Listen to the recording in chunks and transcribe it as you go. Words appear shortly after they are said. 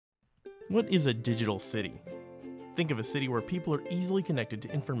What is a digital city? Think of a city where people are easily connected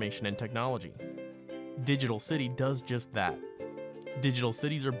to information and technology. Digital City does just that. Digital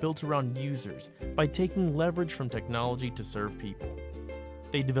cities are built around users by taking leverage from technology to serve people.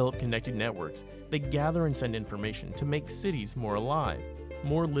 They develop connected networks that gather and send information to make cities more alive,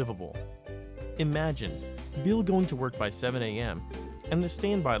 more livable. Imagine Bill going to work by 7 a.m. and the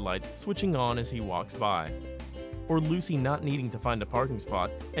standby lights switching on as he walks by. Or Lucy not needing to find a parking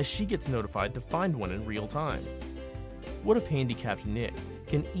spot as she gets notified to find one in real time. What if handicapped Nick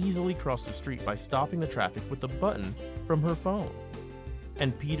can easily cross the street by stopping the traffic with a button from her phone?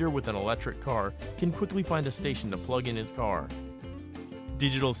 And Peter with an electric car can quickly find a station to plug in his car.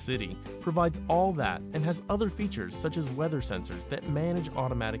 Digital City provides all that and has other features such as weather sensors that manage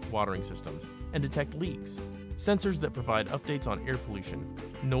automatic watering systems and detect leaks, sensors that provide updates on air pollution,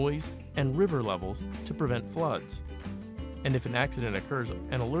 noise, and river levels to prevent floods. And if an accident occurs,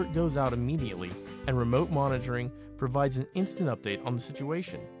 an alert goes out immediately, and remote monitoring provides an instant update on the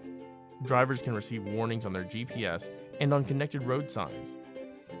situation. Drivers can receive warnings on their GPS and on connected road signs.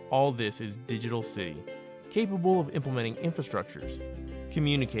 All this is Digital City, capable of implementing infrastructures,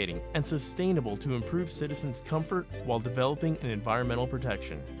 communicating, and sustainable to improve citizens' comfort while developing an environmental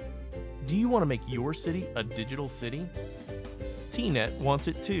protection. Do you want to make your city a digital city? TNet wants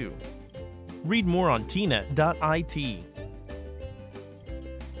it too. Read more on tnet.it.